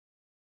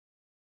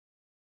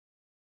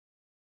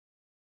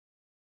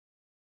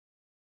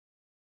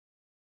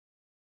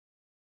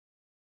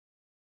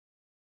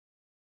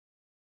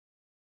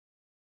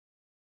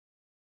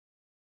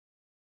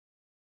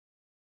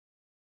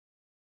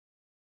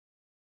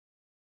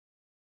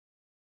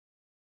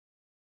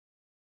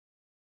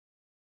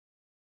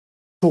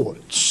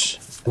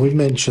thoughts. We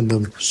mention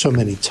them so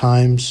many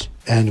times,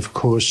 and of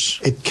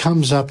course it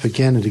comes up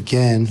again and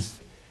again,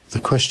 the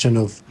question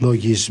of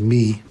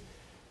logismoi,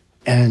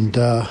 and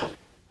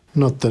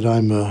not that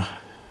I'm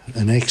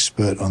an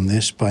expert on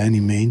this by any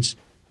means,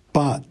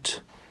 but,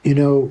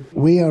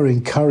 we are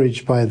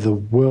encouraged by the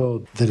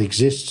world that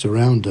exists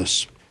around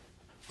us.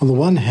 On the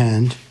one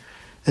hand,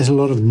 there's a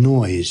lot of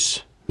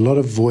noise, a lot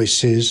of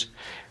voices,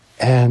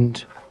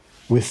 and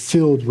we're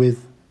filled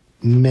with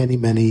many,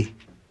 many,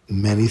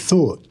 many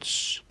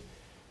thoughts.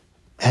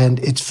 And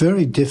it's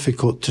very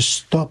difficult to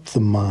stop the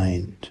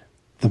mind.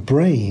 The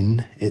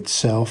brain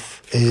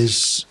itself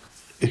is,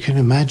 you can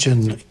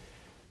imagine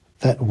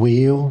that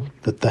wheel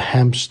that the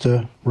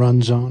hamster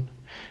runs on.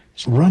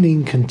 It's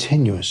running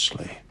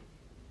continuously.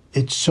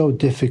 It's so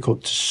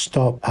difficult to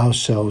stop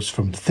ourselves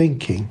from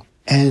thinking.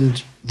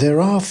 And there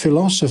are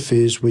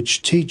philosophies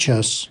which teach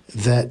us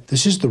that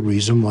this is the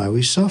reason why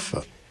we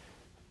suffer.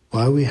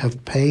 Why we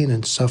have pain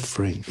and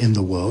suffering in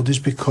the world is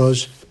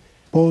because it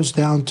boils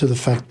down to the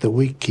fact that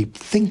we keep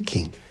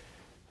thinking.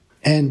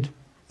 And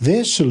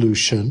their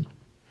solution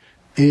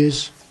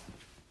is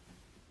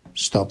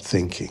stop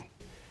thinking.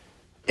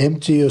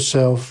 Empty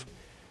yourself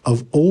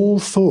of all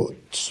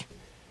thoughts.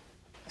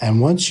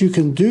 And once you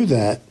can do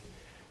that,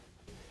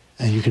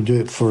 and you can do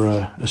it for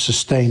a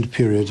sustained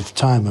period of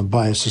time, and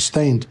by a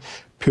sustained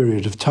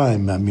period of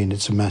time, I mean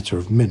it's a matter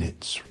of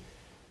minutes.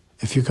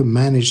 If you can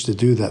manage to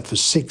do that for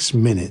 6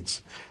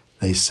 minutes,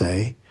 they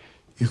say,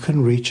 you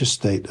can reach a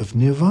state of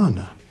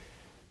nirvana.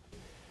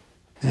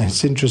 And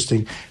it's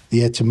interesting,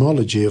 the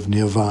etymology of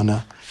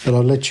nirvana, but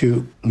I'll let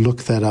you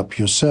look that up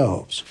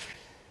yourselves.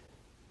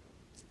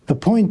 The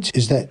point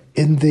is that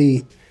in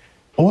the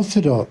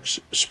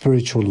Orthodox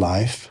spiritual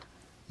life,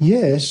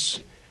 yes,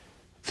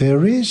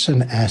 there is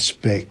an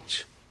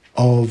aspect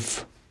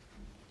of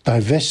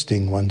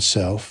divesting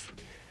oneself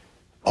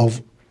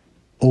of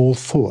all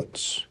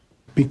thoughts.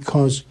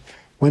 Because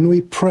when we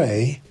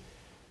pray,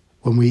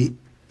 when we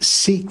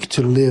seek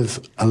to live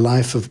a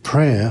life of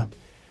prayer,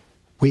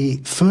 we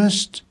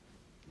first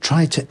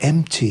try to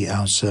empty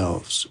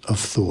ourselves of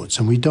thoughts,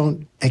 and we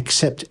don't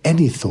accept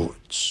any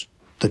thoughts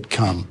that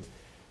come.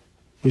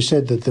 We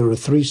said that there are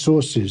 3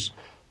 sources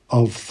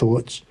of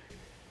thoughts.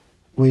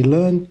 We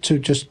learn to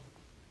just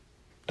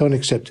don't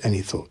accept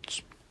any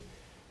thoughts.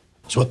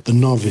 It's what the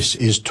novice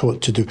is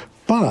taught to do.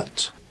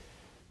 But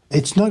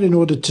it's not in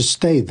order to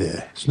stay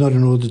there. It's not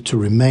in order to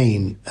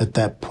remain at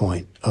that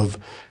point of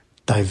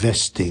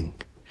divesting.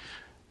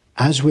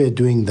 As we're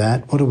doing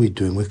that, what are we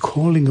doing? We're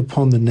calling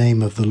upon the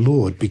name of the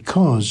Lord,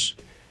 because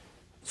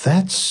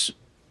that's,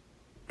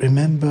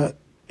 remember,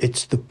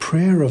 it's the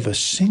prayer of a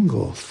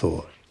single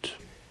thought.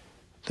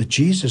 The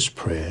Jesus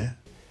prayer,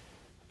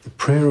 the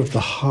prayer of the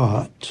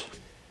heart,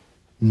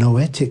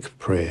 noetic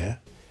prayer,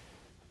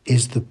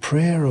 is the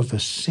prayer of a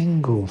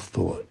single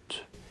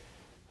thought.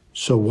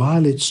 So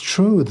while it's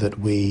true that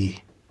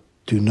we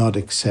do not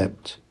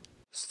accept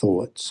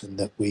thoughts and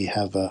that we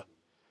have a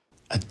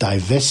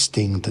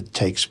divesting that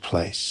takes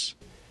place,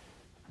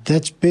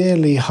 that's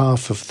barely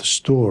half of the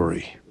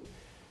story.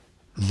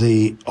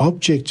 The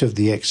object of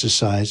the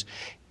exercise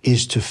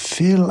is to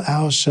fill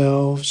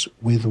ourselves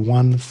with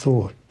one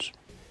thought.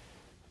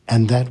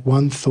 And that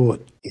one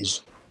thought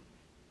is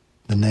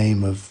the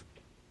name of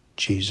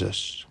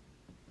Jesus,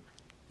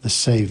 the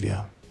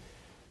Savior,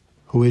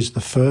 who is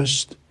the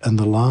first and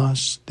the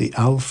last, the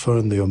Alpha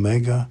and the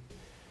Omega,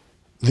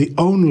 the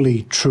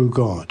only true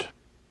God.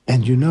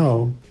 And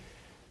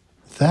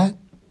that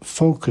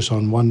focus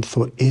on one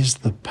thought is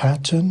the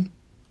pattern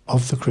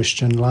of the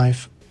Christian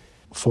life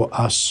for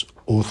us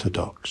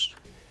Orthodox.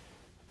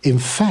 In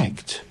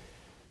fact,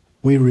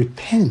 we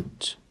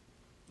repent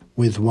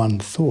with one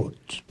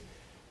thought.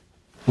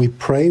 We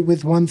pray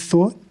with one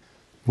thought.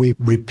 We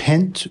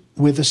repent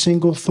with a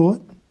single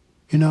thought.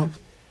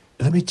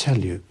 Let me tell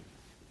you,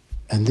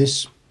 and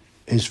this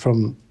is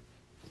from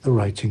the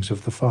writings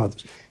of the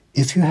Fathers,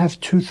 if you have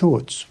 2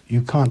 thoughts,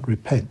 you can't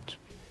repent.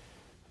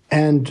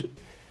 And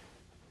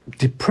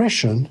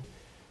depression,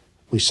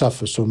 we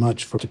suffer so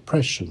much from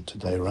depression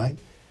today, right?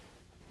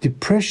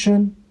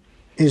 Depression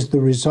is the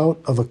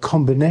result of a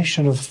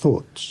combination of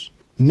thoughts,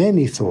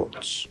 many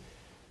thoughts,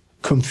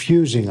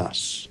 confusing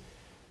us,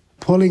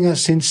 pulling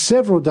us in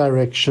several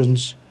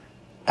directions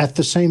at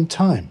the same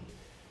time.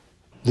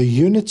 The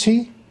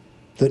unity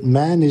that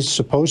man is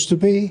supposed to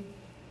be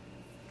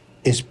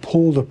is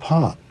pulled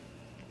apart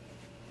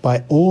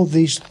by all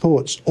these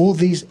thoughts, all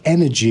these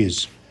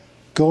energies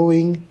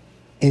going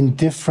in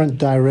different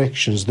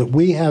directions that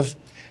we have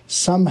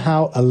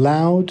somehow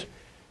allowed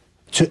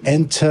to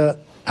enter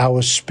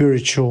our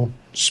spiritual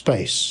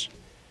space.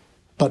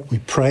 But we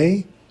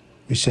pray,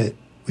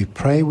 we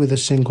pray with a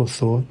single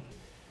thought.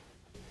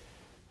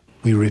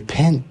 We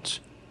repent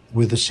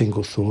with a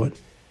single thought.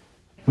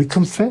 We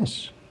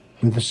confess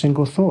with a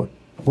single thought.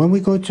 When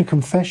we go to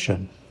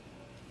confession,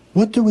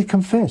 what do we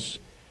confess?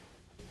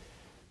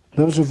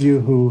 Those of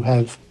you who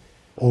have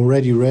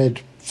already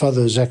read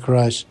Father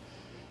Zacharias,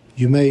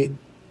 you may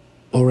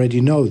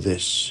already know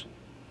this.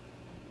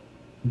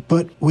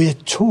 But we're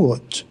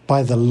taught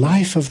by the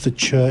life of the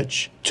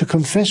church to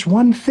confess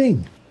one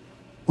thing.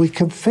 We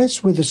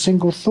confess with a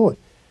single thought.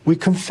 We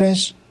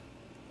confess,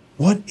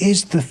 what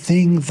is the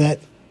thing that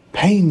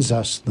pains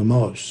us the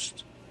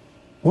most?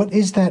 What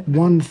is that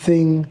one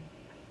thing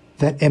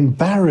that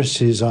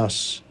embarrasses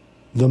us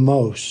the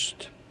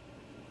most?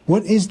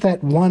 What is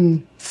that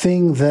one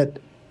thing that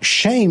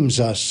shames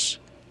us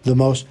the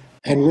most,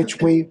 and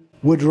which we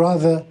would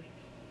rather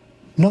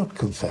not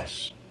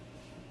confess?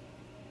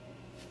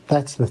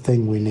 That's the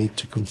thing we need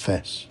to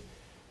confess.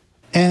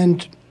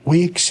 And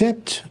we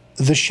accept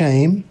the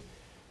shame.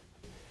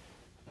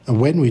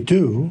 And when we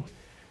do,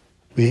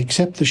 we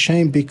accept the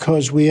shame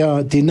because we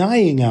are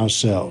denying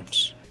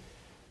ourselves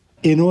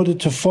in order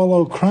to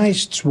follow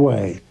Christ's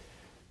way,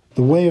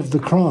 the way of the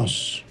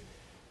cross.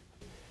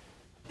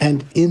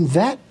 And in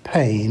that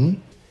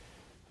pain,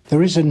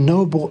 there is a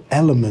noble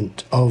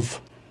element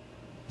of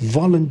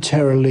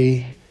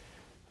voluntarily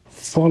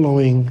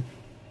following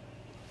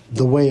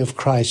the way of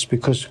Christ,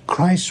 because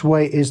Christ's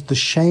way is the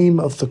shame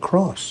of the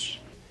cross.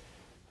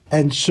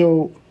 And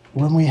so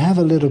when we have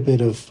a little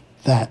bit of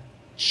that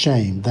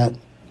shame, that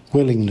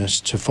willingness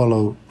to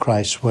follow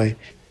Christ's way,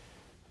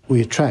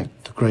 we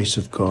attract the grace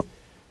of God.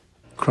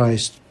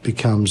 Christ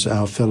becomes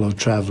our fellow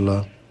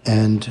traveler,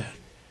 and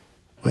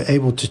we're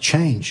able to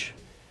change.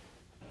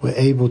 We're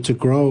able to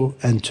grow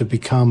and to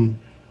become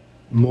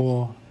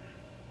more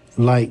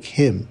like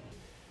Him,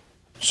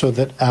 so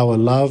that our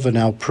love and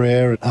our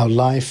prayer, our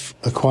life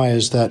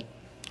acquires that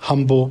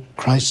humble,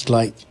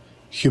 Christ-like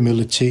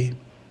humility.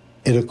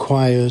 It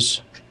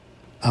acquires,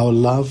 our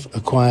love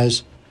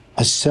acquires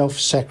a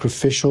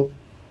self-sacrificial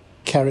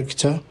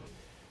character,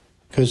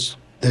 because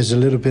there's a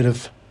little bit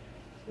of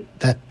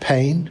that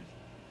pain.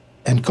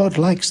 And God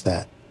likes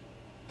that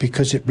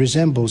because it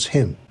resembles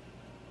Him,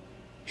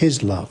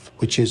 His love,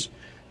 which is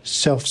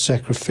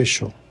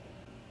self-sacrificial.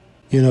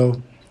 You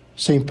know,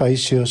 St.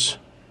 Paisios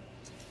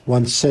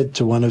once said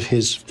to one of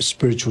his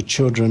spiritual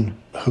children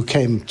who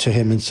came to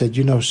him and said,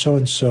 you know,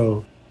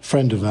 so-and-so,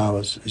 friend of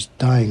ours, is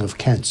dying of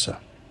cancer,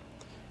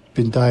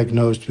 been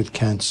diagnosed with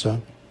cancer.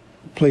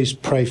 Please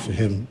pray for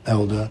him,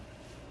 elder,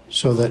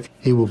 so that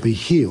he will be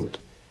healed.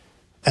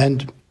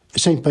 And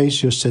St.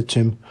 Paisios said to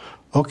him,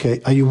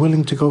 okay, are you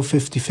willing to go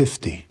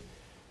 50-50?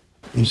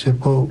 He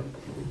said, well,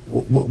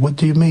 what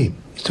do you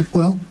mean? He said,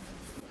 well,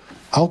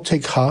 I'll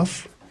take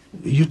half,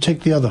 you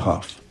take the other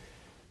half.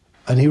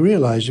 And he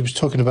realized he was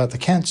talking about the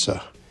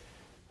cancer.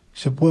 He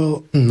said,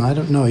 well, I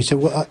don't know. He said,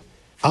 well,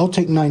 I'll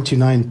take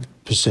 99%,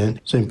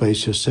 St.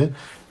 Paisios said,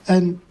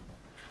 and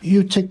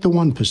you take the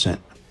 1%.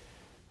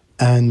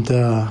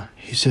 And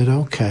he said,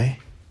 okay.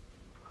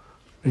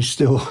 He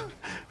still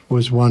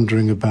was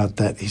wondering about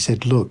that. He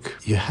said, look,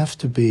 you have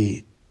to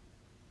be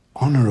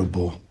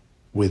honorable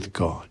with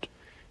God.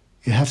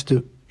 You have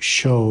to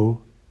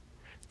show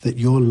that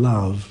your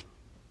love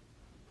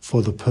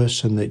for the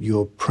person that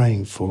you're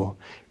praying for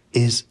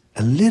is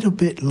a little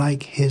bit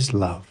like His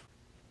love.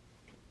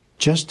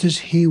 Just as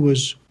He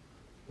was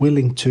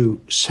willing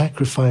to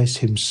sacrifice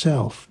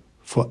Himself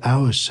for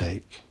our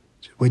sake.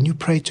 When you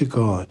pray to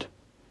God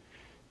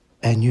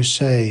and you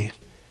say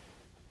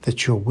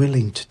that you're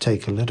willing to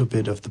take a little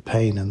bit of the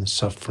pain and the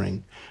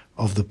suffering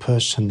of the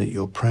person that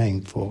you're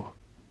praying for,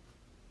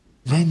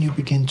 then you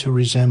begin to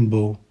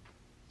resemble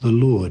the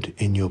Lord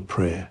in your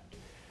prayer.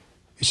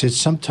 He said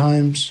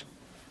sometimes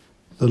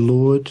the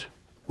Lord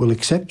will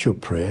accept your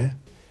prayer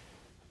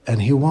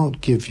and He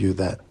won't give you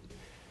that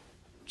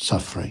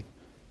suffering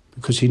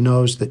because He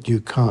knows that you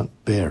can't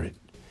bear it.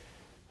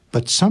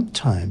 But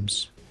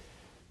sometimes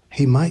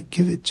He might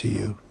give it to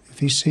you if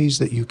He sees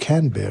that you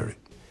can bear it.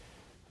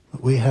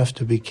 But we have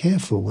to be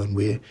careful when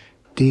we're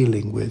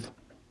dealing with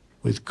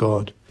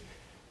God.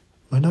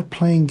 We're not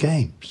playing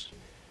games,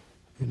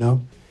 you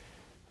know.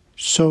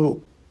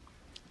 So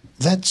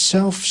that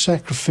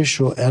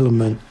self-sacrificial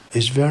element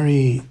is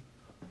very,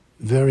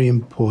 very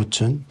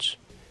important.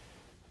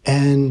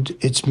 And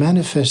it's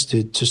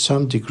manifested to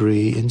some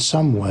degree, in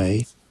some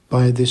way,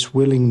 by this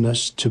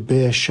willingness to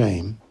bear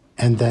shame.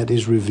 And that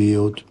is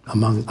revealed,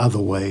 among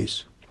other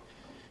ways,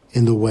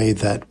 in the way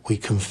that we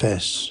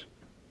confess,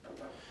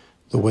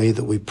 the way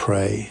that we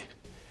pray,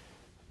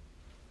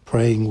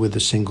 praying with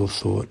a single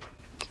thought,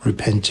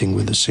 repenting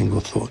with a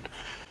single thought,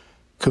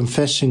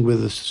 confessing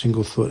with a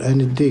single thought,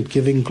 and indeed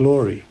giving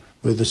glory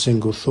with a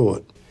single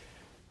thought.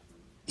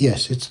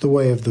 Yes, it's the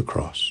way of the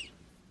cross.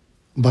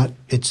 But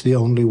it's the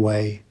only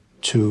way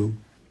to,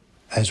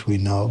 as we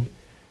know,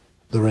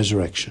 the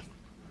resurrection.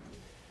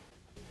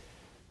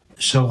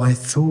 So I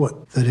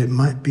thought that it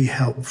might be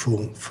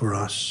helpful for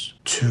us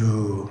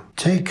to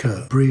take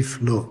a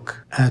brief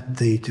look at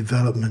the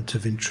development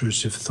of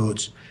intrusive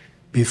thoughts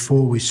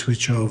before we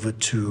switch over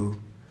to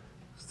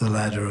the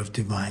ladder of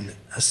divine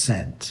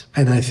ascent.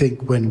 And I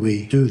think when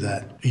we do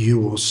that, you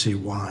will see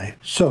why.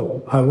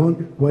 So I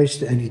won't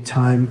waste any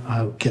time.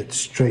 I'll get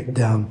straight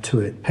down to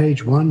it.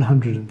 Page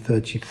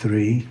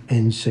 133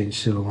 in St.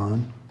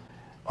 Silouan,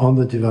 on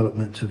the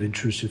development of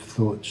intrusive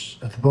thoughts,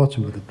 at the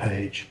bottom of the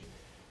page,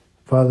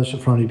 Father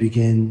Sophrony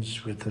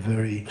begins with a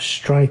very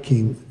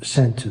striking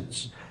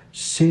sentence.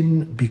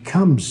 Sin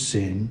becomes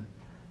sin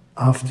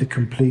after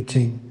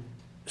completing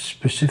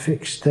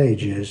specific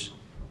stages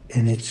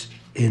in its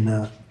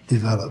inner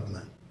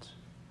development.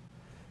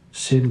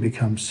 Sin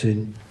becomes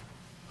sin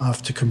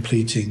after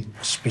completing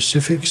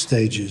specific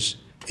stages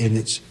in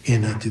its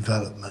inner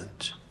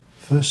development.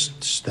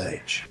 First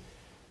stage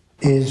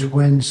is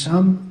when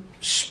some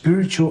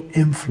spiritual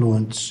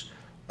influence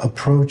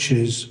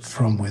approaches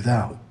from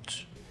without,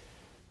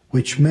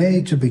 which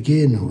may, to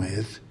begin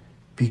with,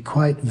 be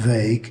quite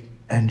vague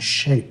and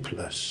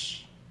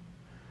shapeless.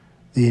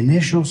 The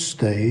initial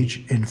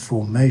stage in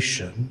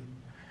formation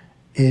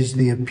is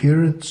the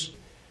appearance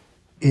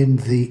in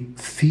the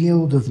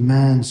field of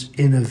man's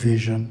inner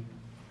vision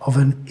of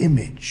an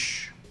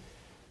image.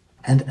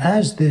 And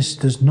as this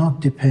does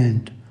not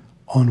depend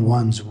on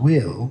one's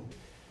will,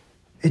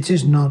 it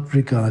is not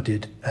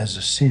regarded as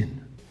a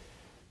sin.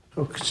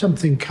 So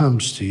something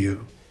comes to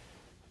you.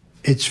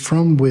 It's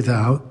from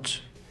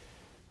without,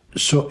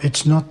 so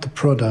it's not the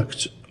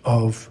product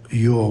of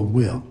your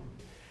will.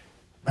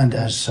 And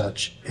as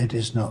such, it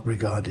is not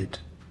regarded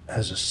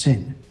as a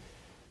sin.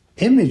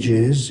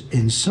 Images,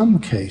 in some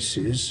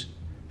cases,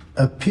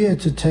 appear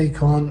to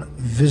take on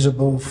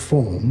visible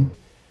form,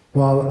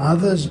 while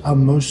others are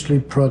mostly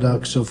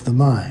products of the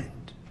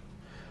mind.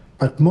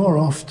 But more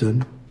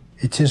often,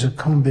 it is a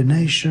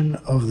combination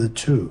of the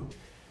two.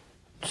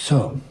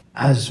 So,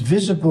 as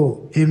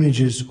visible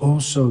images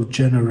also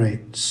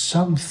generate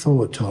some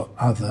thought or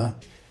other,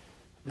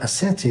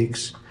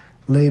 ascetics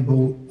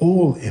label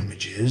all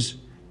images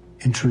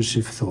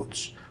intrusive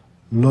thoughts,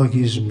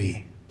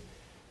 logismoi.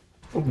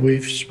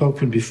 We've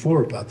spoken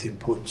before about the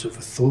importance of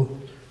a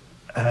thought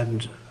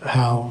and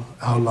how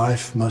our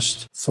life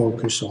must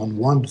focus on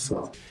one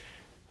thought.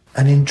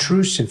 An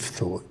intrusive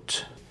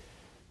thought,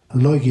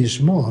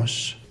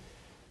 logismos,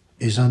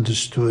 is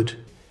understood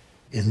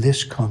in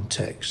this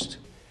context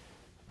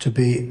to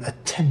be a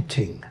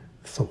tempting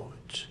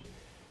thought,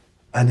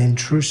 an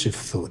intrusive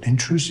thought.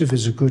 Intrusive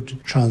is a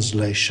good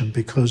translation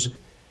because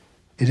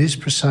it is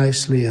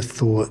precisely a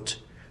thought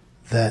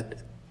that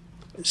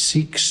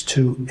seeks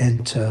to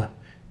enter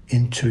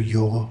into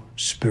your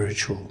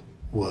spiritual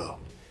world.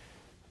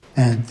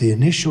 And the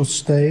initial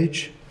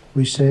stage,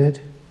 we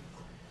said,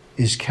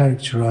 is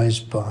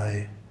characterized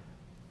by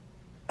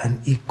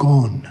an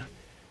eikon.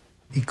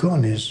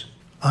 Eikon is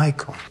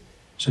icon.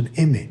 It's an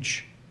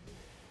image.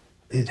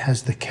 It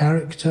has the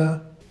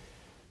character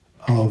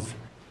of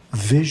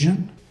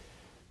vision,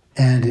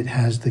 and it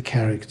has the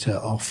character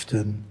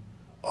often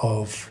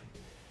of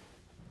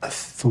a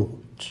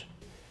thought.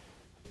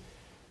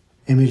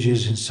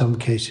 Images in some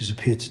cases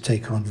appear to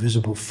take on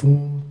visible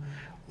form,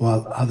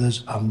 while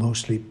others are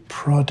mostly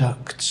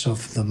products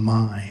of the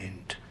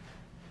mind.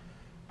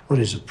 What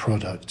is a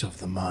product of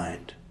the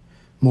mind?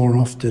 More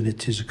often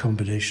it is a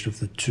combination of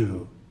the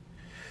two.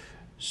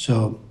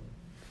 So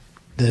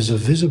there's a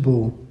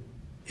visible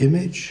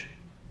image.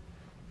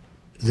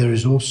 There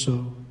is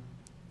also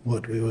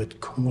what we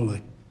would call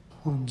a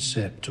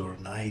concept or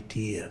an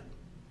idea,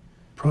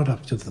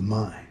 product of the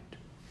mind.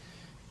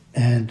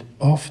 And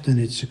often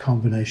it's a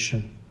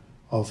combination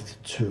of the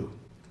two.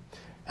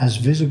 As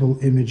visible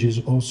images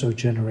also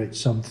generate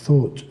some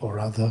thought or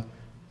other,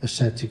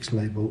 ascetics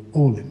label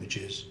all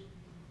images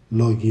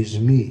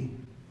logismoi,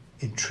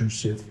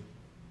 intrusive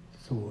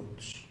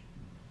thoughts.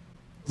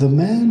 The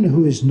man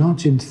who is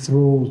not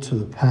enthralled to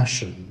the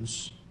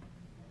passions,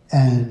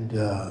 and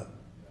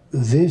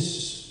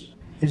this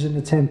is an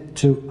attempt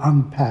to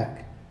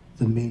unpack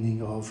the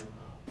meaning of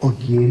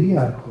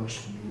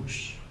kyriarchos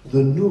nous,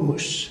 the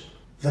nous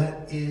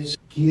that is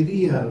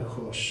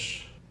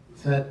kyriarchos,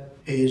 that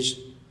is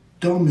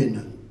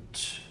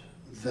dominant,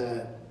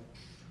 that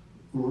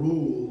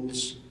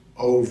rules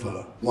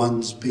over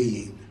one's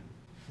being.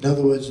 In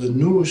other words, the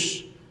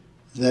nous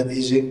that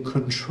is in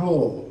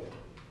control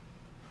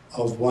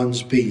of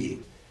one's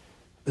being.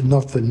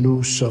 Not the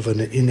nous of an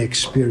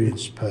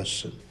inexperienced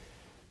person,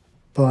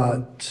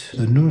 but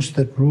the nous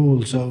that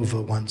rules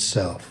over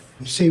oneself.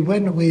 You see,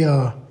 when we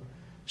are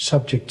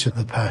subject to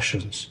the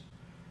passions,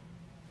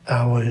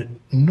 our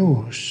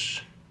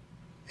nous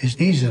is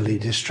easily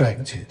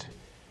distracted.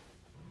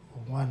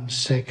 1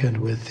 second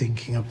we're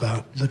thinking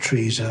about the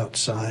trees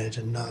outside,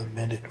 another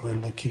minute we're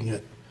looking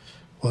at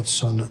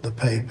what's on the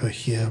paper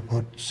here,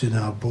 what's in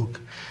our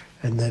book,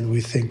 and then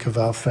we think of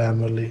our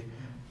family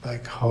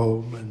back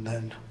home, and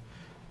then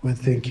we're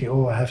thinking,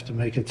 oh, I have to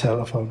make a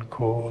telephone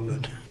call,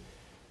 and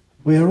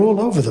we are all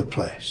over the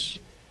place,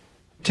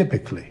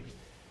 typically.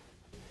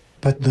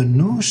 But the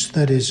nous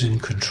that is in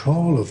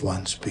control of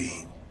one's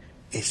being,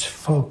 its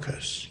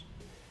focus,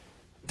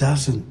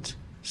 doesn't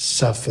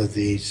suffer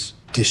these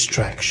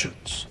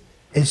distractions.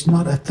 It's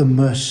not at the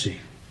mercy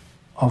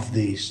of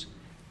these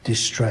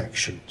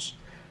distractions.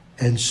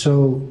 And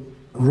so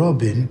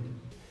Robin,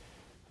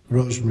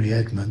 Rosemary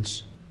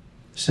Edmonds,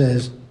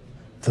 says,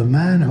 the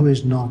man who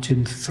is not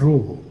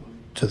enthralled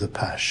to the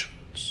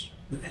passions,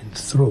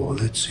 enthralled,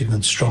 it's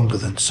even stronger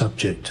than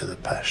subject to the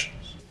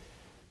passions,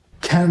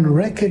 can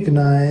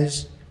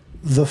recognize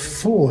the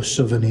force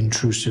of an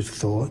intrusive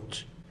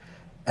thought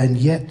and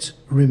yet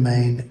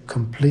remain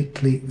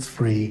completely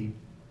free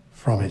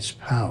from its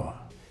power.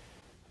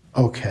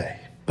 Okay,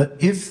 but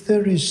if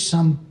there is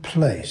some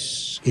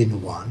place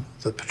in one,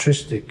 the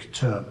patristic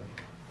term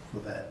for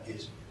that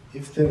is,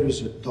 if there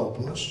is a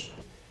dobos,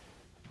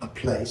 a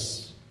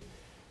place,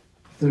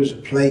 if there is a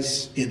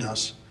place in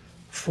us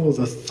for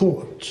the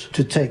thought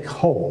to take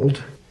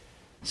hold,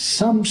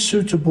 some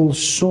suitable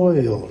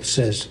soil,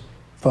 says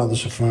Father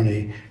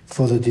Sophrony,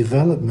 for the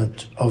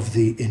development of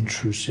the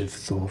intrusive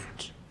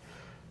thought.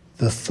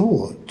 The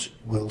thought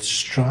will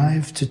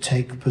strive to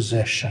take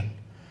possession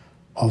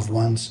of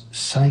one's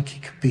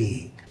psychic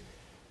being,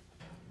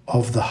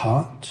 of the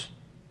heart,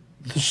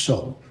 the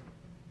soul.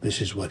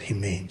 This is what he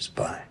means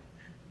by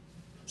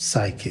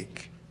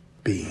psychic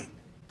being.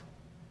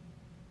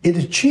 It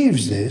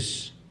achieves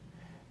this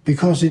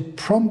because it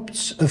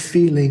prompts a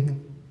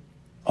feeling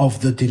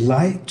of the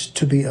delight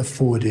to be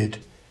afforded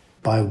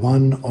by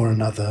one or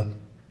another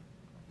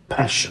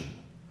passion.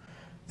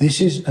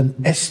 This is an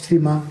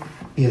aisthema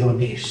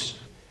hedones,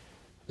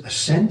 a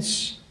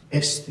sense,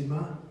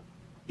 aisthema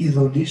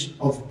hedones,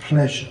 of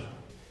pleasure.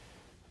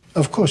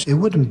 Of course, it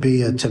wouldn't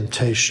be a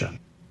temptation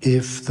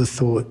if the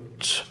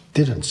thought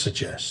didn't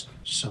suggest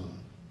some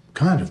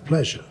kind of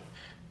pleasure,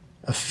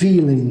 a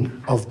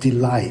feeling of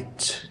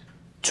delight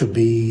to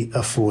be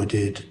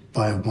afforded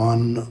by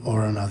one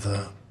or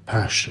another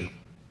passion.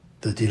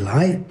 The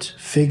delight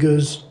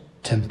figures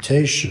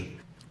temptation,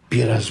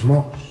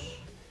 pyrasmos.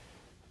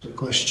 The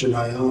question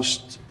I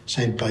asked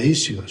Saint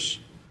Paisios,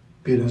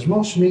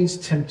 pyrasmos means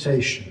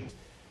temptation.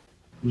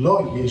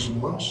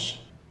 Logismos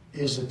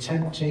is a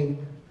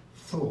tempting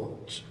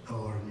thought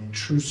or an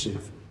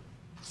intrusive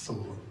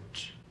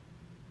thought.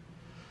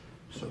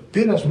 So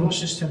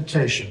pyrasmos is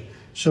temptation.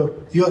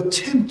 So you're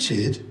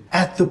tempted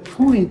at the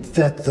point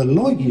that the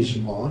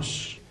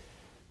logismos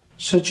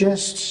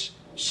suggests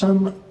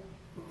some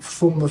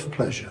form of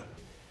pleasure.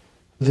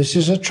 This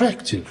is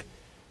attractive.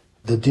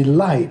 The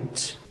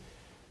delight,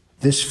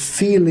 this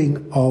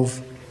feeling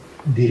of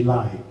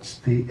delight,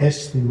 the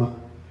aisthema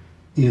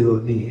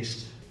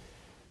hedones,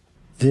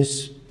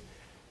 this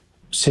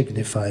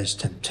signifies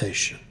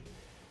temptation.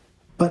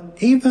 But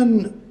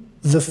even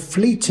the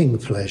fleeting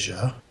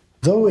pleasure,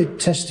 though it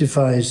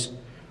testifies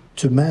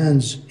to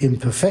man's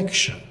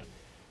imperfection,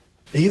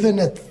 even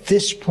at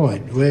this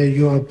point where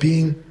you are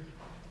being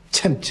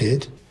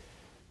tempted,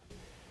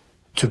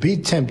 to be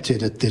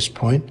tempted at this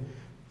point,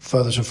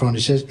 Father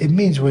Sophrony says, it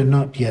means we're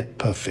not yet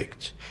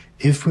perfect.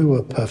 If we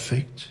were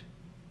perfect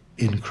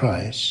in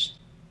Christ,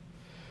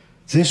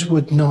 this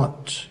would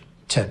not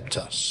tempt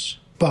us.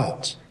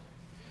 But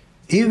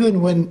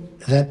even when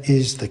that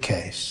is the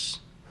case,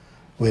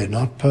 we're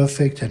not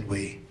perfect and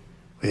we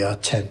are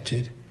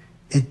tempted,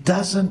 it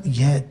doesn't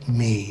yet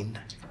mean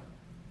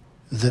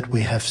that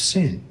we have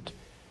sinned.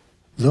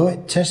 Though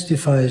it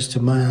testifies to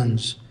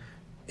man's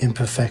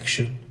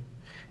imperfection,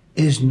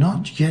 is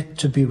not yet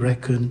to be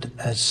reckoned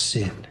as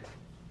sin.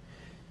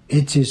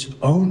 It is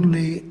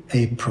only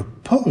a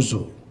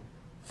proposal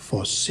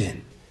for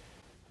sin.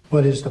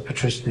 What is the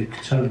patristic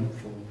term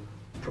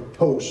for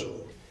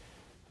proposal?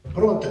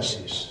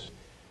 Protasis.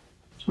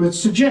 So it's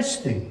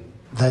suggesting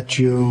that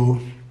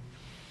you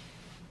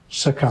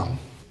succumb.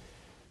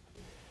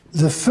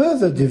 The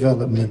further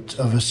development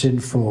of a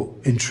sinful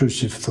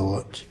intrusive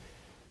thought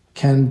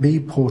can be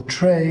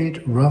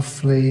portrayed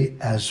roughly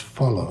as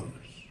follows.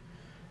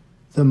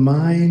 The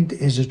mind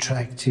is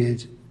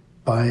attracted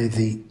by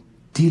the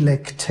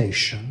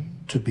delectation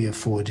to be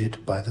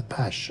afforded by the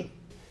passion.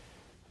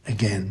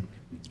 Again,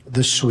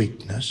 the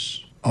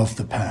sweetness of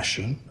the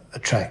passion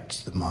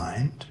attracts the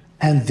mind,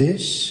 and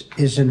this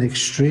is an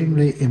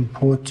extremely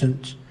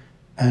important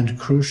and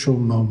crucial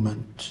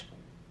moment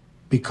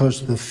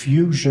because the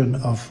fusion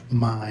of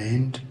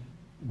mind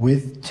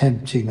with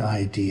tempting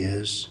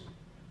ideas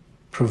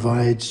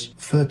provides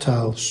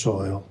fertile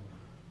soil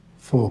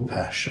for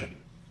passion.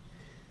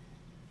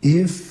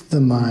 If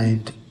the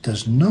mind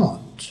does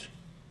not,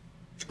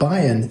 by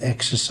an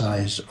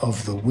exercise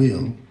of the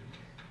will,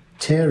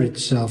 tear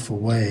itself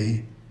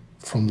away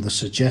from the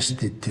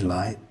suggested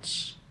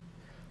delights,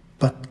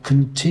 but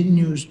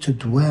continues to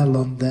dwell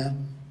on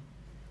them,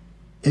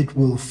 it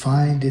will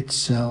find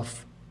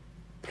itself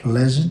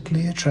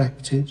pleasantly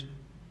attracted,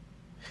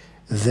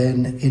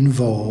 then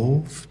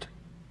involved,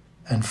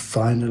 and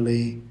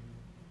finally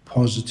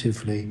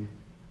positively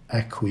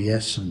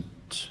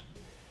acquiescent.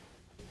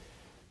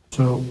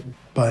 So,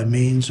 by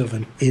means of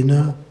an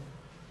inner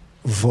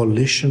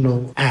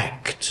volitional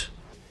act,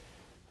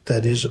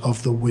 that is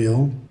of the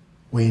will,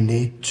 we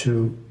need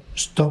to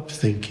stop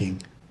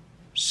thinking,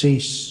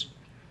 cease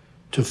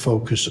to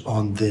focus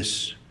on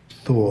this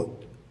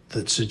thought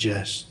that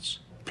suggests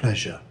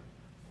pleasure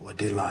or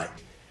delight.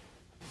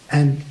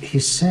 And he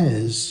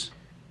says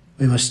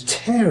we must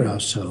tear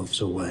ourselves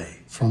away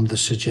from the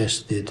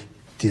suggested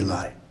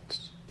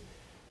delights.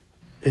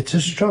 It's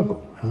a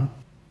struggle, huh?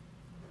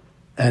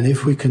 And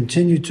if we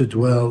continue to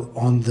dwell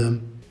on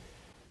them,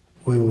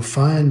 we will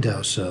find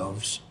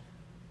ourselves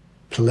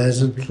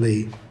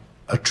pleasantly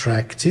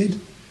attracted.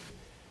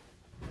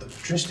 The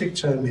patristic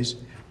term is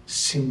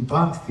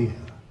sympathia.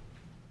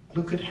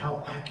 Look at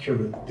how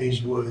accurate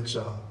these words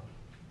are.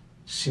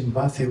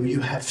 Sympathia, where you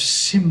have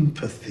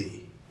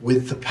sympathy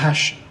with the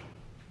passion,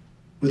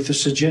 with the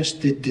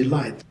suggested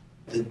delight.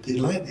 The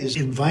delight is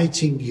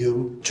inviting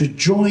you to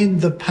join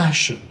the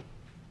passion,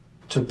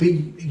 to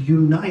be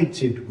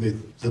united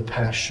with the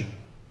passion.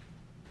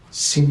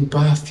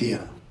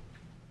 Sympathia.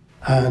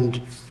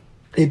 And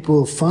it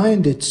will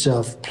find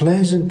itself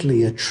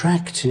pleasantly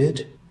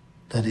attracted,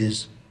 that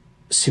is,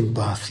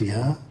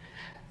 sympathia.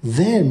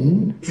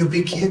 Then you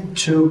begin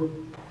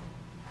to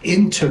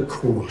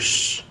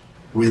intercourse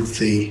with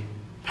the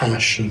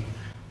passion.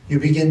 You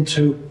begin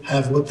to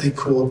have what they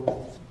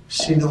call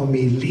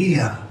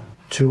synomilia,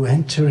 to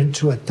enter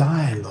into a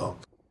dialogue,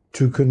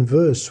 to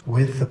converse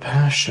with the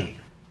passion.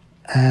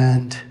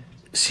 And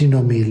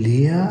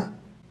synomilia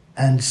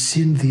and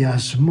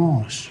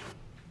syndiasmos,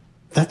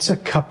 that's a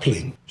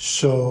coupling.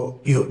 So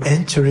you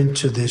enter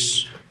into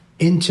this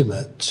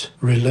intimate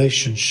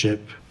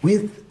relationship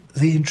with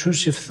the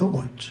intrusive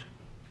thought.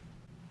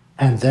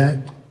 And that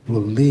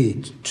will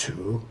lead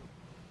to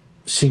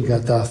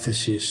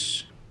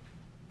synkatathesis,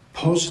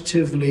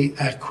 positively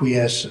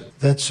acquiescent.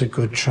 That's a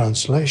good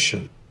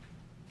translation.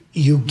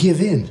 You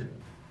give in,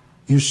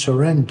 you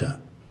surrender,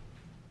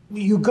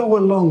 you go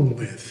along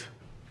with.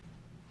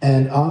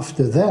 And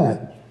after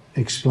that,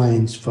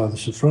 explains Father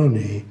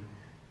Sophrony,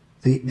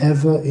 the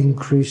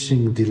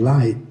ever-increasing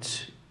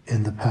delight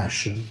in the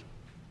passion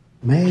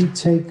may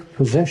take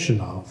possession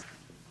of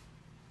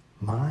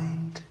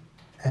mind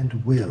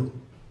and will.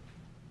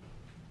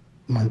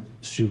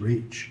 Once you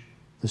reach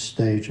the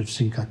stage of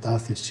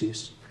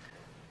synkatathesis,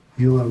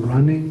 you are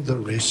running the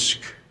risk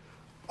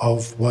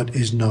of what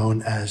is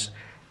known as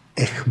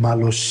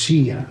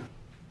echmalosia,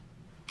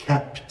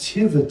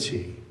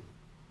 captivity.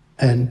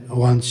 And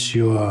once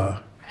you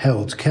are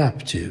held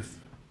captive,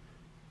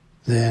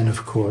 then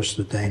of course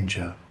the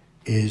danger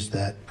is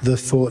that the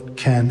thought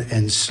can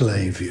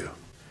enslave you.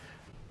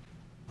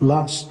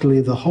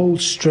 Lastly, the whole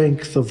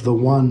strength of the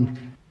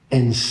one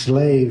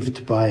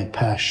enslaved by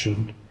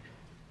passion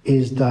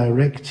is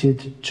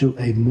directed to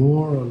a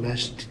more or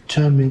less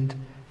determined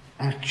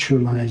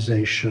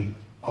actualization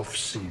of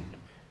sin,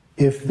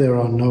 if there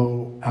are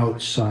no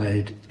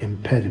outside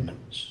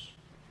impediments,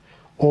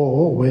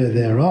 or where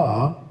there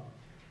are,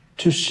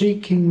 to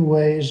seeking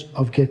ways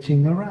of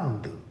getting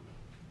around them,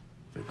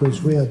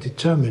 because we are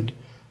determined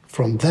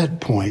from that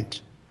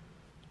point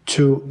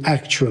to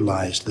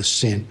actualize the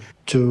sin,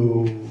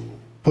 to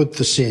put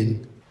the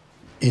sin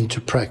into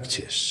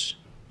practice.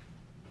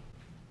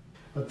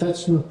 But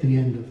that's not the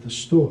end of the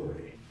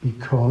story,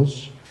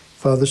 because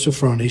Father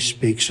Sophrony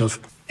speaks of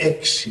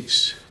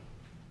exis.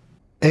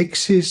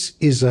 Exis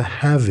is a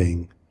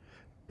having,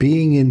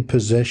 being in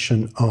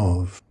possession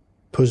of,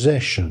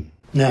 possession.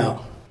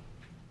 Now,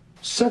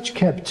 such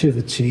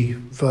captivity,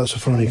 Father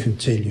Sophrony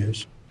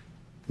continues,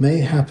 may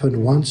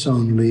happen once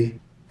only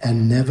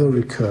and never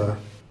recur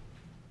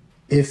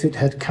if it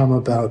had come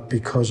about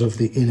because of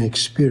the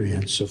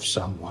inexperience of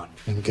someone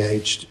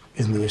engaged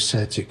in the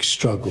ascetic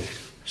struggle.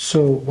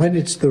 So when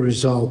it's the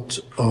result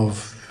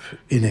of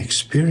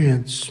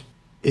inexperience,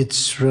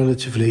 it's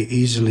relatively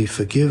easily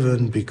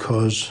forgiven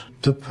because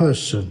the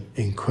person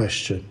in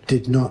question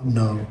did not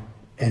know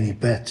any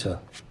better.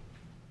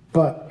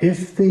 But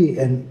if the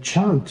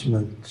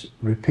enchantment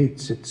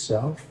repeats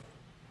itself,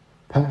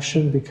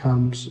 passion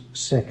becomes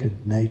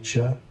second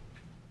nature,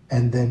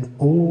 and then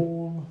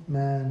all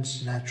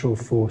man's natural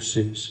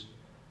forces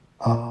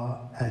are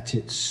at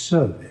its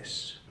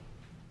service.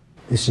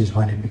 This is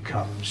when it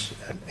becomes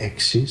an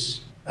exis,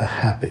 a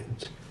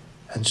habit,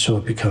 and so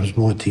it becomes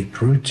more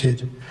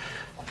deep-rooted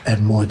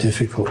and more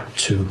difficult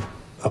to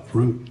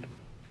uproot.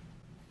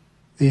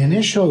 The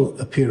initial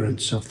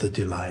appearance of the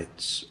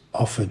delights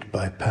offered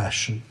by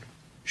passion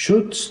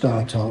should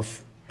start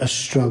off a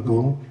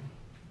struggle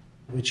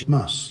which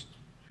must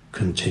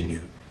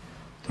continue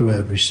through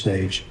every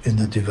stage in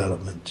the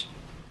development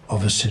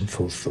of a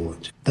sinful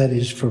thought. That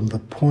is, from the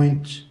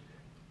point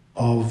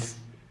of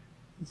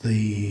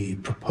the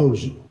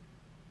proposal,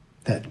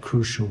 that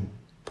crucial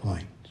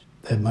point.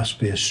 There must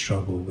be a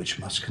struggle which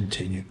must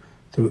continue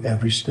through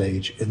every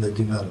stage in the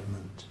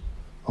development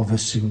of a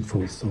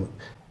sinful thought.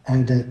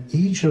 And at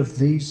each of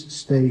these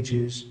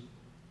stages,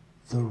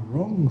 the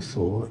wrong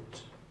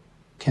thought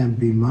can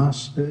be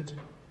mastered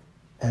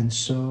and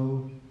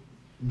so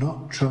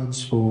not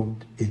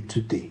transformed into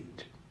deed.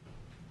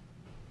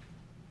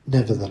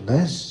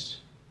 Nevertheless,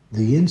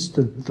 the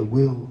instant the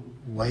will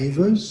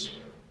wavers,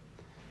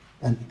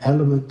 an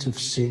element of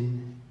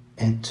sin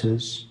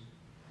enters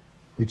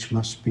which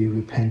must be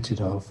repented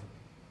of,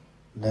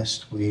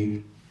 lest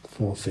we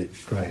forfeit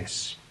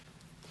grace.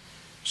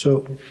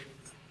 So,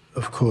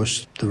 of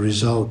course, the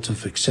result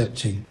of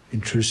accepting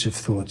intrusive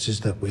thoughts is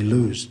that we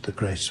lose the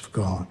grace of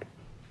God.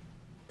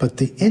 But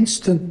the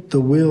instant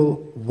the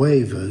will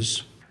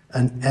wavers,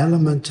 an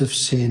element of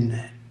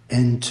sin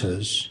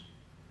enters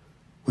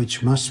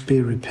which must be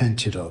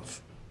repented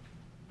of.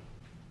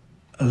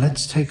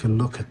 let's take a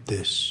look at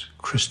this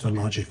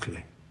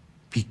Christologically,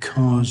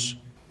 because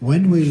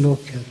when we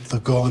look at the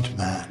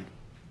God-man,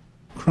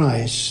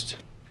 Christ,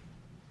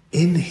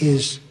 in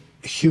his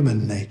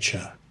human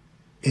nature,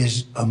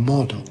 is a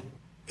model,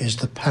 is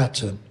the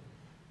pattern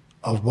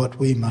of what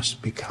we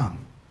must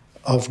become,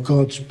 of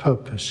God's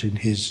purpose in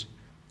his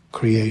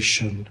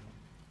creation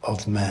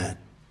of man.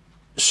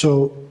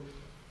 So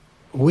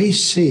we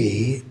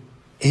see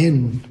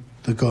in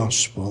the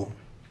gospel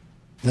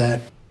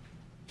that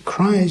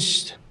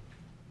Christ,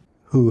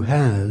 who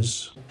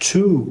has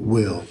two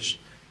wills,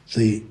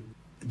 the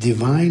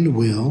divine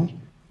will,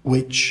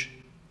 which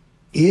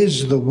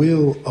is the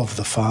will of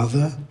the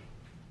Father,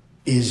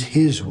 is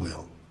his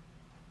will.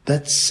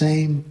 That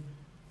same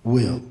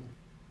will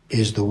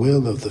is the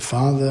will of the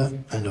Father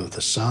and of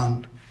the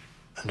Son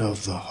and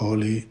of the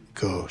Holy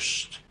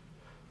Ghost.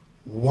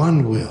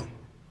 One will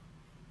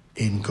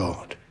in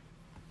God,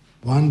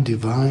 one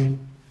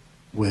divine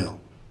will.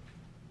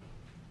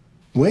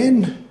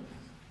 When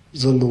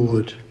the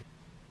Lord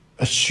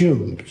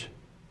assumed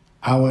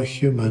our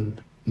human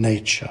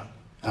nature,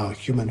 our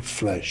human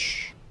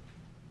flesh,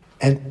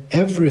 and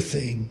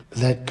everything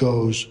that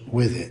goes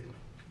with it,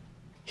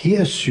 he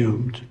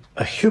assumed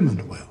a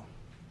human will.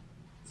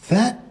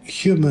 That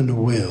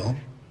human will,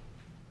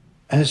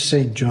 as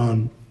St.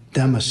 John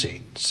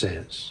Damascene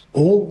says,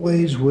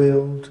 always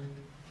willed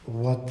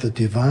what the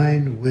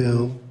divine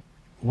will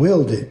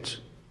willed it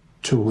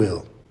to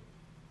will.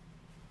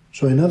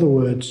 So in other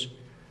words,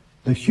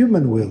 the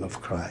human will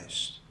of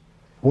Christ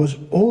was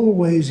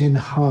always in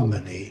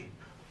harmony,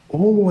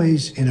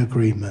 always in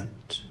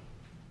agreement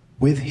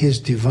with his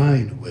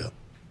divine will.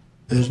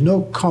 There's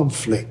no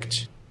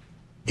conflict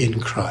in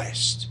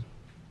Christ.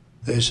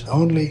 There's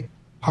only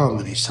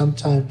harmony.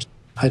 Sometimes,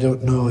 I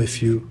don't know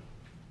if you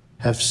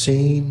have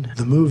seen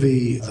the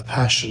movie The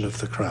Passion of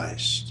the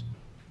Christ,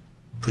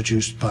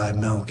 produced by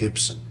Mel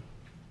Gibson.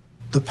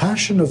 The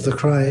Passion of the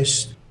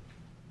Christ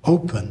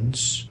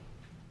opens,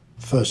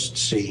 first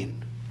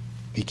scene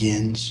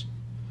begins,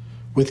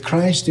 with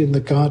Christ in the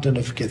Garden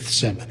of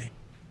Gethsemane.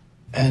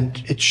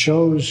 And it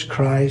shows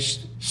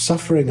Christ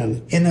suffering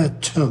an inner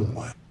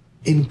turmoil,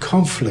 in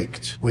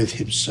conflict with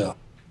himself,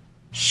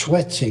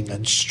 sweating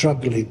and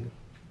struggling.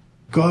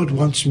 God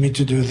wants me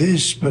to do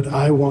this, but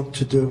I want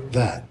to do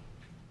that.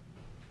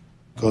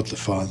 God the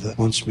Father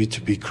wants me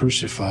to be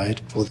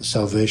crucified for the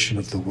salvation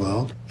of the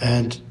world,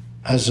 and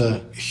as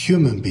a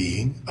human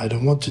being, I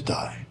don't want to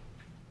die.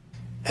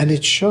 And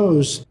it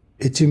shows,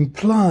 it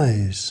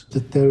implies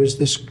that there is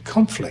this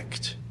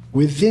conflict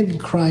within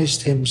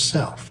Christ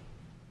himself,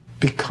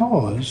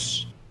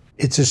 because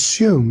it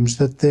assumes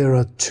that there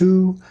are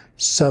two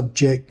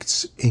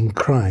subjects in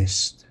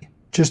Christ,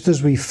 just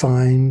as we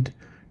find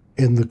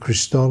in the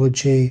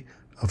Christology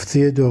of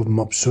Theodore of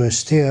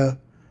Mopsuestia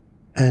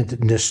and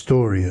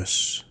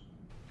Nestorius.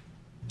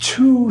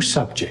 Two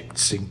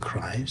subjects in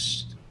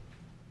Christ,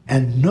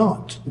 and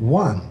not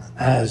one,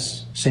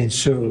 as St.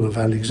 Cyril of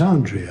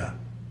Alexandria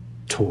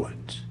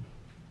taught.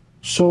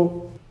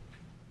 So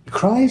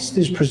Christ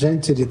is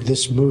presented in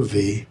this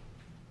movie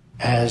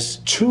as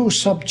two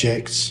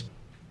subjects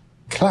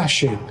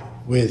clashing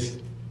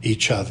with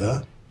each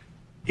other.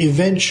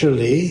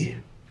 Eventually,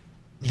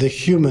 the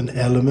human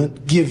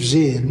element gives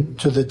in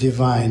to the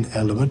divine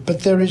element,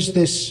 but there is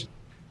this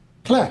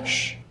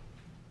clash.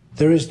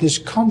 There is this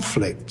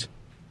conflict.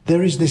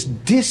 There is this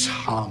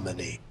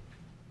disharmony.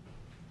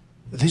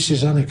 This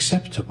is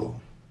unacceptable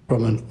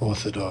from an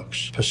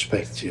Orthodox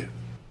perspective,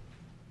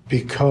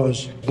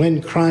 because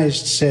when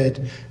Christ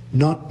said,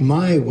 "Not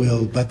my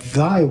will, but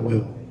thy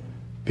will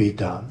be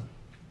done,"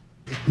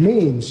 it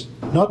means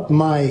not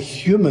my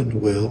human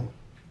will,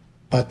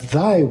 but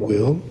thy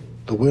will,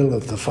 the will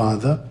of the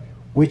Father,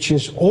 which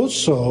is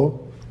also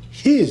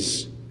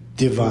his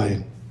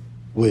divine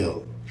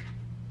will,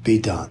 be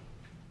done.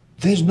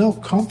 There's no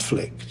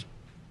conflict.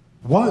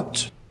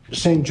 What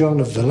St.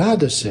 John of the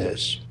Ladder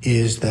says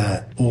is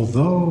that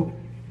although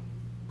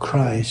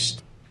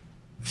Christ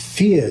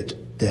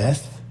feared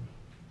death,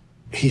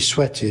 he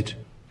sweated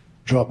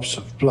drops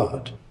of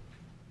blood.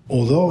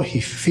 Although he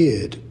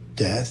feared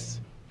death,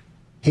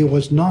 he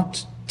was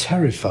not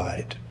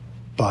terrified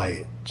by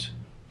it.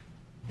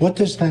 What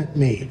does that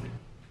mean?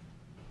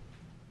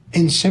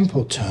 In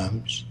simple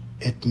terms,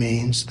 it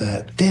means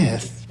that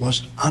death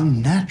was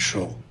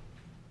unnatural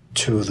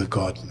to the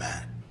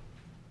God-man.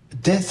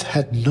 Death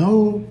had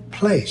no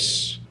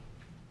place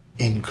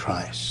in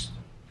Christ.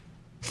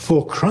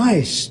 For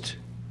Christ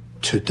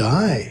to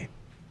die,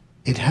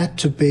 it had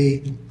to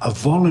be a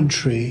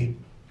voluntary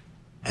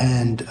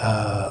and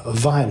a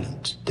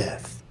violent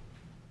death,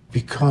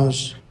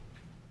 because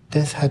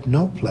death had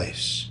no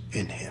place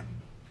in him.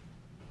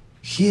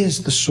 He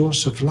is the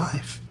source of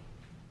life.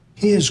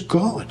 He is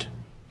God.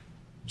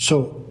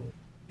 So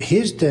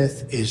his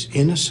death is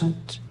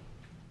innocent,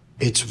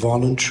 it's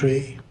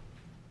voluntary,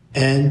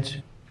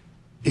 and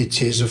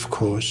it is, of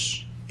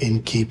course,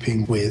 in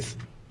keeping with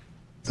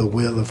the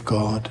will of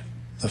God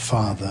the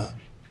Father,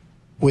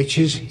 which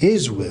is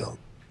his will.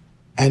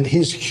 And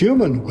his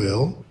human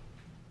will,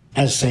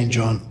 as St.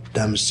 John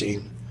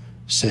Damascene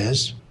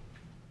says,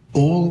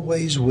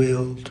 always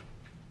willed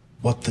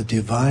what the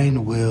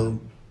divine will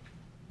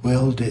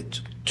willed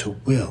it to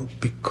will,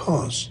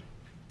 because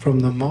from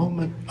the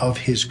moment of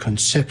his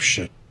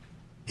conception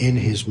in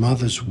his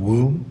mother's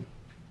womb,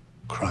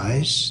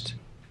 Christ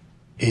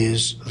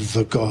is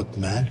the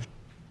God-man,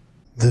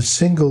 the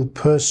single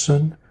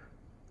person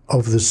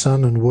of the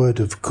Son and Word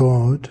of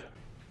God.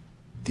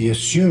 The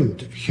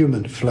assumed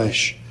human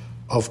flesh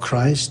of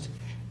Christ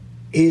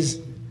is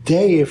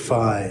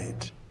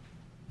deified,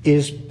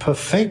 is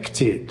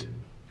perfected.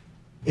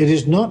 It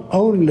is not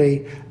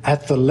only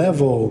at the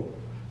level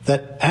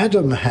that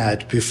Adam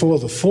had before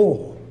the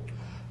fall,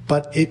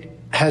 but it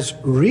has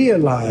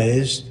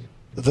realized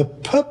the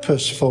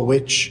purpose for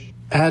which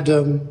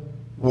Adam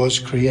was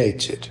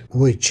created,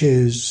 which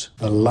is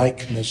the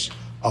likeness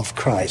of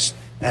Christ.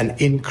 And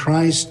in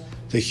Christ,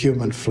 the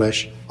human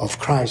flesh of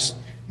Christ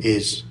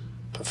is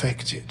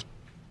perfected.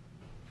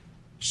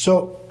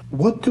 So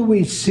what do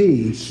we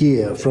see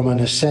here from an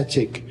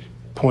ascetic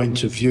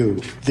point of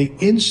view? The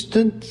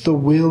instant the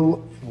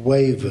will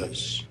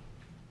wavers,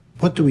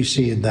 what do we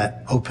see in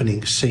that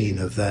opening scene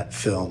of that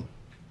film?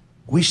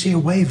 We see a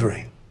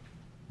wavering.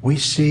 We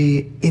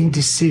see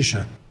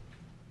indecision.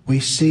 We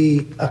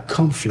see a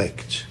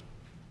conflict.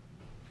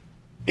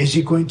 Is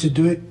he going to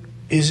do it?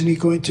 Isn't he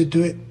going to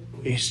do it?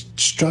 He's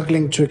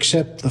struggling to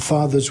accept the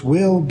Father's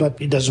will, but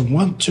he doesn't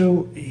want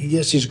to.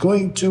 Yes, he's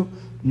going to.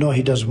 No,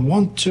 he doesn't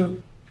want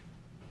to.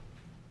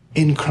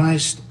 In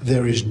Christ,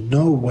 there is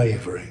no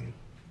wavering.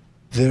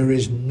 There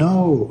is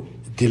no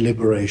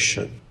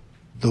deliberation.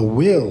 The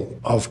will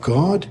of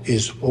God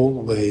is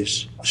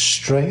always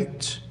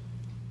straight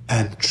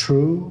and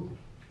true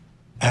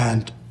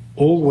and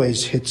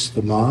always hits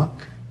the mark,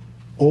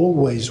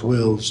 always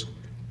wills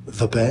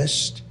the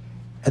best,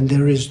 and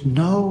there is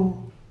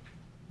no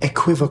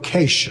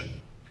equivocation.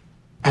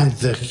 And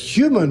the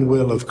human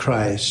will of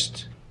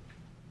Christ,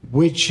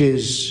 which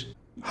is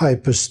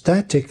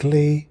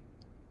hypostatically,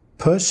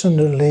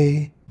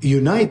 personally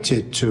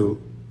united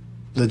to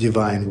the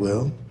divine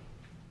will,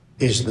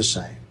 is the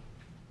same.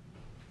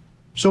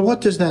 So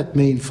what does that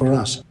mean for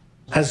us?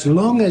 As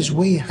long as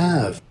we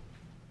have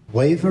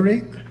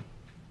wavering,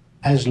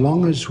 as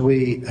long as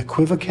we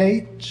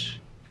equivocate,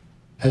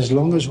 as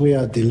long as we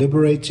are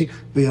deliberating,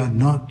 we are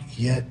not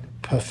yet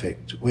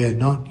perfect. We are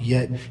not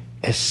yet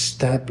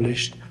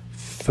established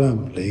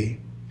firmly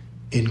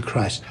in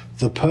Christ.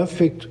 The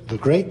perfect, the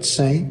great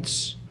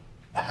saints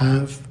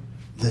have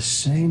the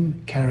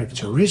same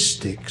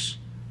characteristics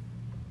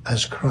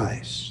as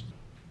Christ.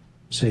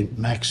 St.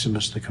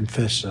 Maximus the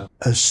Confessor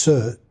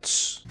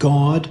asserts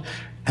God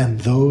and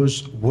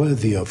those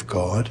worthy of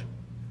God,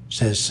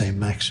 says St.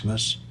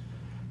 Maximus,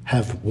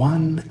 have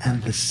one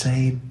and the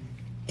same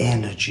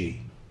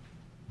energy.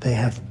 They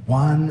have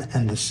one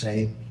and the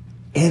same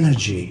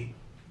energy.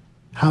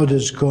 How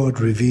does God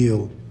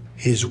reveal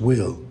his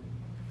will?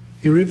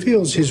 He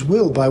reveals his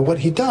will by what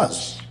he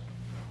does,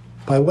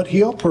 by what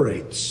he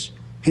operates.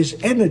 His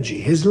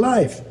energy, his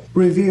life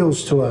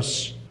reveals to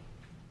us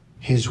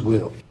his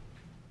will.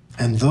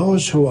 And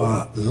those who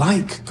are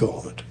like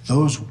God,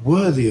 those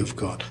worthy of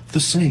God, the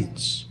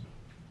saints,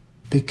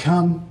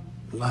 become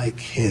like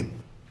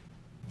him.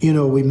 You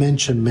know, we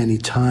mentioned many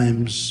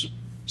times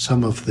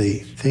some of the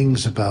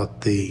things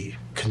about the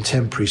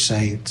contemporary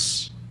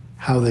saints,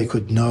 how they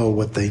could know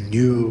what they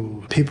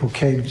knew. People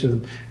came to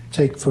them.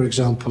 Take, for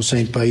example,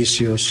 St.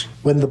 Paisios.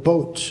 When the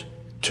boat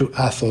to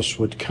Athos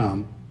would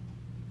come,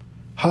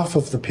 half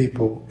of the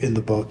people in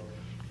the boat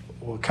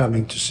were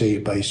coming to see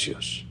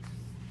Paisios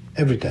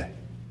every day.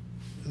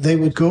 They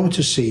would go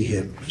to see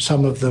him.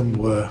 Some of them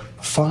were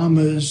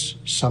farmers,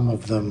 some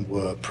of them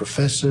were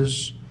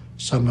professors,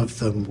 some of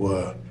them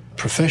were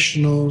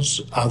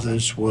professionals,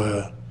 others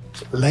were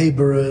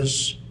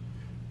laborers,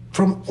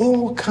 from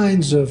all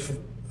kinds of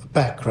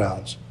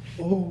backgrounds,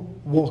 all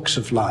walks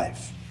of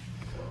life.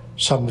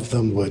 Some of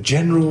them were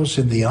generals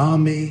in the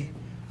army,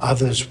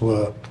 others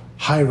were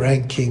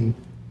high-ranking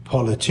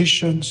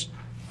politicians,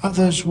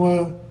 others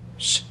were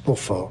simple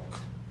folk,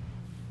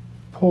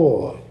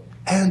 poor.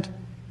 And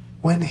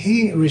when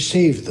he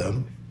received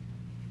them,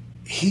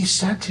 he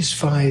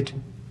satisfied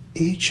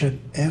each and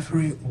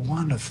every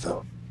one of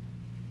them.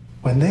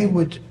 When they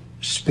would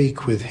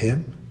speak with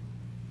him,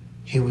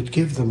 he would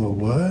give them a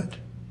word,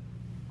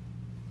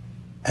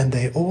 and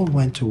they all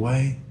went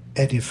away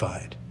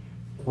edified.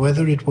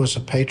 Whether it was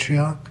a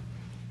patriarch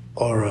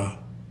or a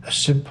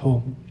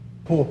simple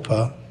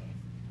pauper,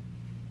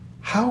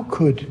 how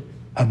could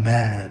a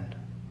man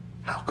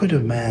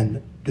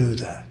do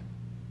that?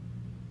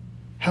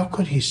 How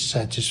could he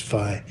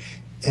satisfy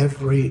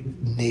every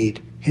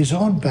need? His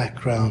own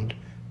background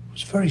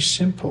was very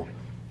simple.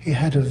 He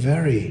had a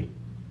very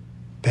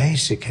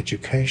basic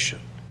education.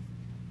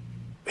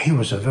 He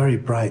was a very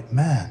bright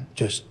man,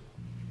 just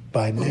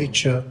by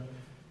nature.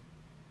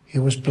 He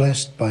was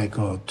blessed by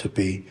God to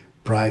be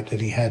bright,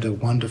 and he had a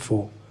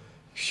wonderful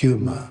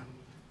humor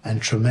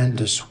and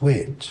tremendous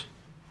wit.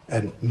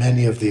 And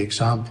many of the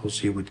examples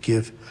he would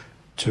give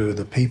to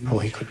the people,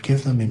 he could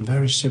give them in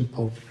very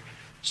simple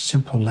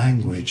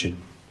language.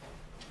 And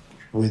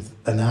with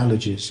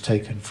analogies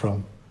taken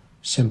from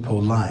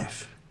simple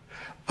life.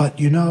 But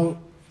you know,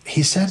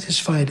 he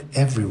satisfied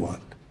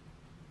everyone.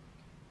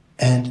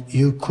 And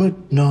you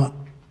could not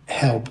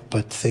help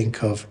but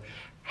think of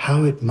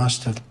how it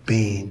must have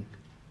been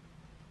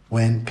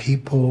when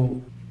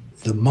people,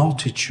 the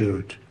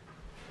multitude,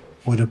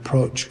 would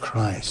approach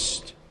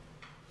Christ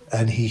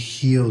and he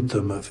healed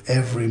them of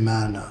every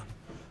manner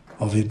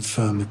of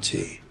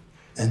infirmity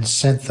and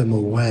sent them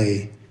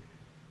away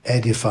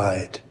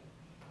edified.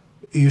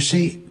 You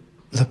see,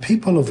 the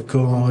people of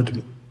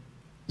God,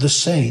 the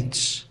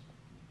saints,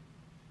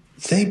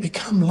 they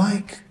become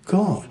like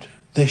God.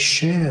 They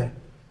share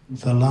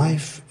the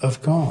life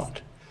of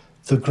God.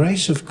 The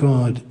grace of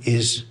God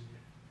is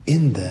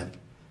in them,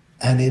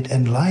 and it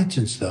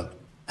enlightens them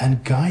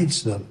and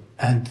guides them,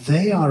 and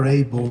they are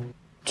able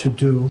to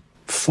do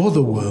for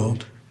the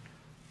world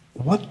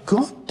what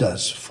God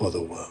does for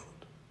the world.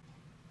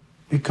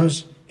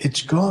 Because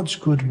it's God's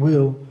good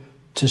will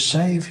to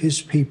save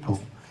his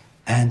people,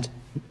 and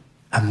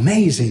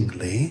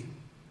amazingly,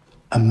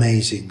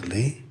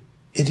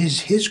 it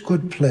is his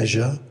good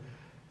pleasure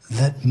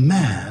that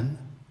man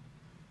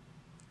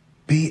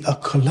be a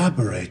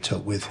collaborator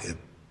with him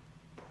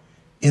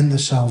in the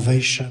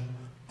salvation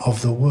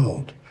of the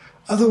world.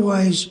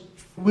 Otherwise,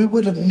 we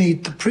wouldn't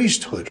need the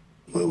priesthood.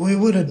 We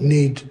wouldn't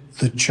need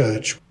the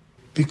church,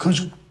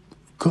 because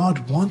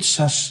God wants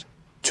us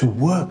to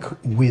work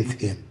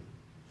with him,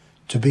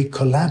 to be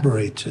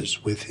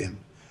collaborators with him,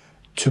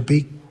 to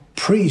be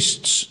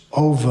priests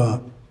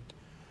over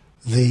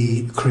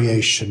the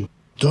creation.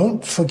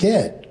 Don't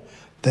forget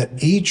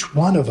that each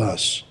one of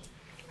us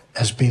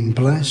has been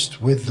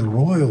blessed with the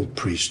royal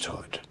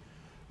priesthood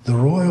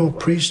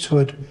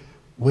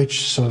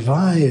which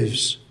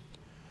survives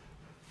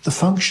the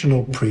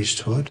functional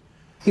priesthood,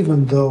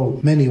 even though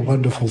many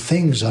wonderful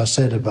things are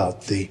said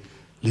about the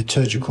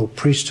liturgical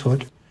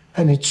priesthood,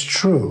 and it's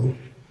true,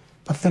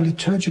 but the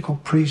liturgical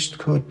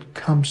priesthood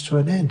comes to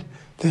an end.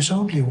 There's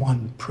only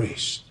one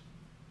priest.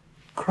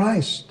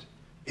 Christ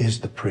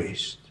is the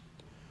priest.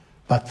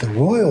 But the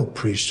royal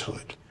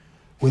priesthood,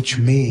 which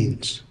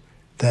means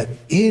that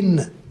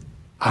in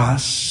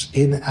us,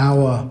 in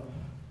our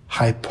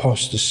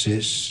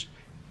hypostasis,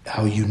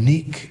 our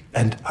unique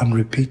and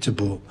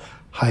unrepeatable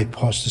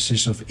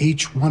hypostasis of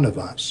each one of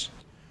us,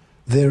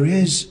 there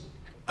is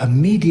a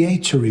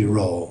mediatory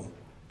role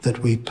that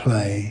we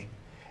play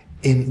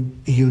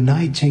in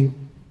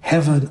uniting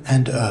heaven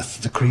and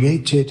earth, the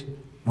created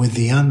with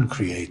the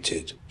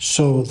uncreated,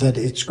 so that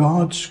it's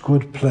God's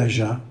good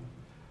pleasure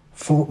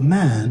for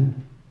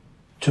man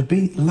to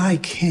be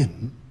like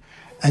him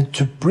and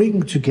to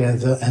bring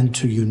together and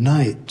to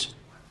unite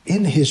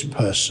in his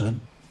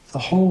person the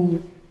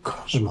whole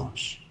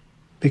cosmos.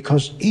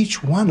 Because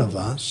each one of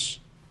us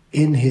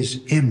in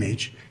his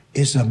image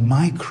is a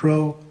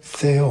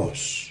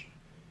micro-theos.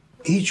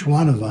 Each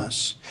one of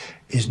us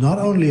is not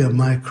only a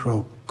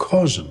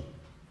microcosm,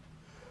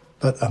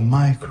 but a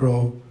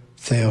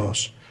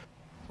micro-theos,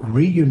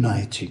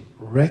 reuniting,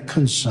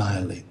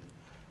 reconciling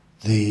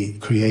the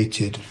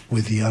created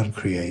with the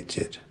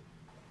uncreated.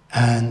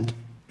 And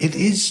it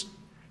is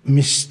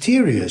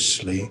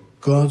mysteriously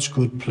God's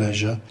good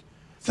pleasure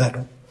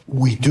that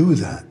we do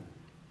that.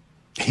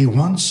 He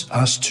wants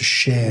us to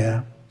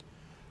share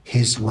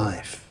his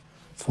life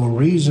for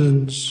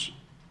reasons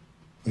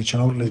which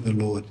only the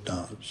Lord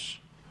knows.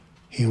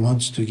 He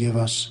wants to give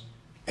us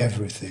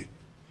everything.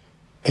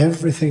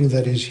 Everything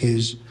that is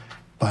his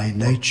by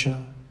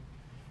nature,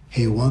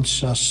 he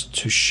wants us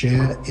to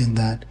share in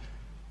that,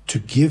 to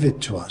give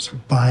it to us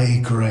by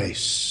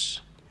grace.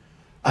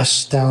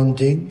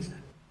 Astounding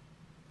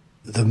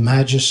the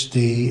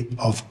majesty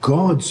of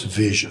God's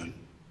vision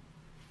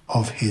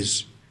of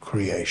his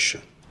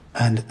creation.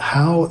 And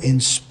how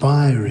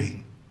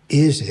inspiring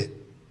is it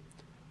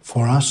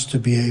for us to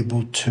be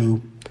able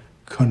to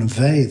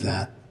convey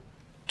that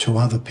to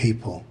other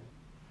people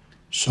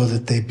so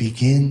that they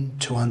begin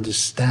to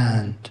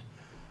understand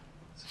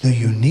the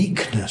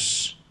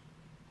uniqueness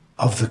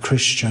of the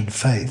Christian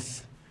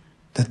faith,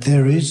 that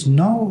there is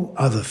no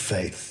other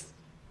faith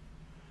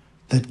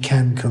that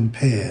can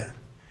compare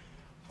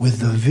with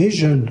the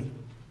vision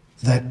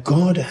that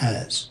God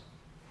has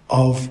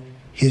of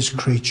his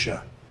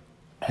creature.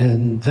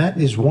 And that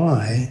is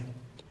why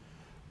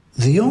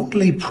the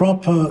only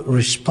proper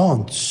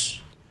response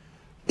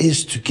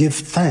is to give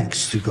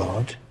thanks to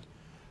God,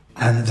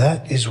 and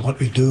that is what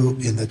we do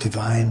in the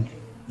divine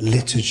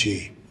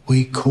liturgy.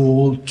 We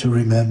call to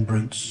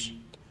remembrance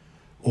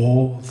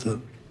all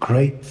the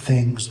great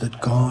things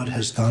that God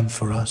has done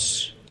for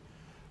us,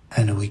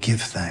 and we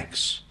give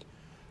thanks.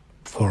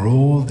 For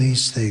all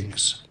these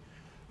things,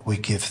 we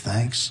give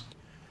thanks,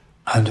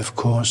 and of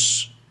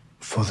course,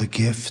 for the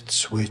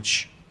gifts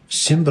which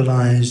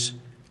symbolize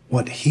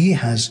what he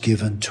has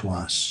given to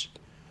us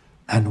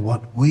and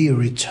what we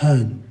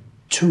return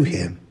to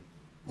him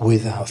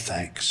with our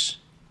thanks,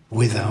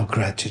 with our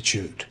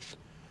gratitude.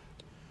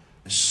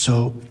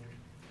 So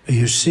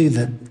you see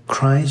that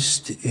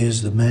Christ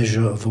is the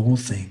measure of all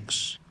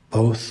things,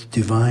 both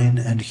divine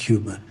and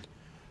human.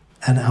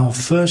 And our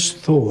first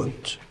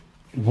thought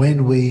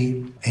when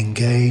we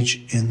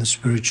engage in the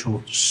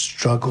spiritual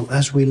struggle,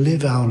 as we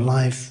live our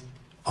life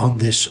on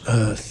this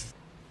earth,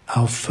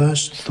 our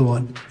first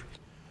thought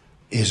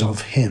is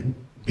of Him,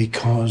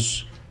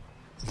 because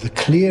the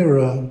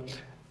clearer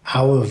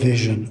our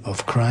vision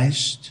of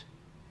Christ,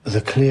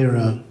 the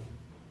clearer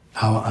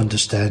our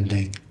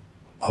understanding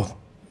of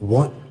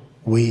what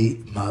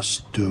we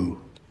must do,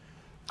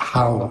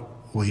 how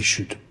we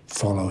should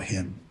follow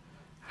Him,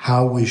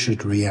 how we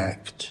should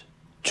react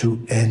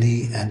to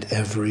any and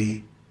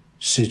every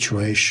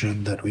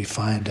situation that we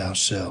find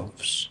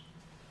ourselves,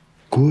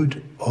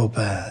 good or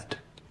bad.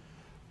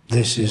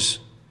 This is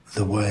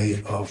the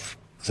way of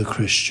the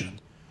Christian.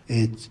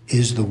 It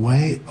is the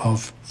way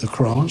of the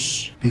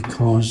cross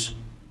because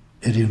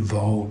it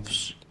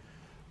involves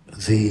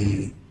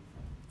the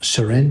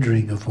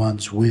surrendering of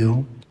one's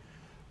will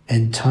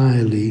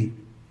entirely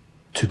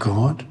to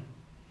God,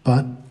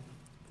 but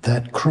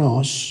that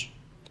cross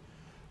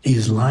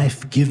is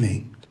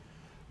life-giving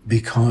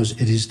because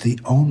it is the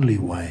only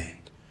way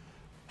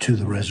to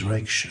the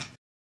resurrection.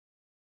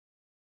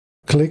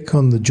 Click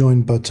on the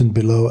join button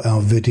below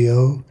our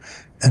video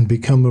and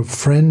become a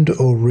friend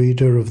or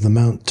reader of the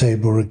Mount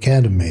Tabor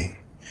Academy.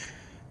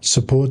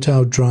 Support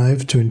our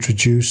drive to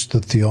introduce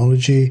the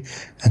theology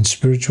and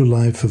spiritual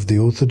life of the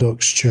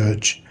Orthodox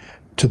Church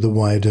to the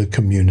wider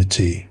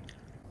community.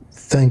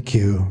 Thank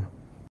you.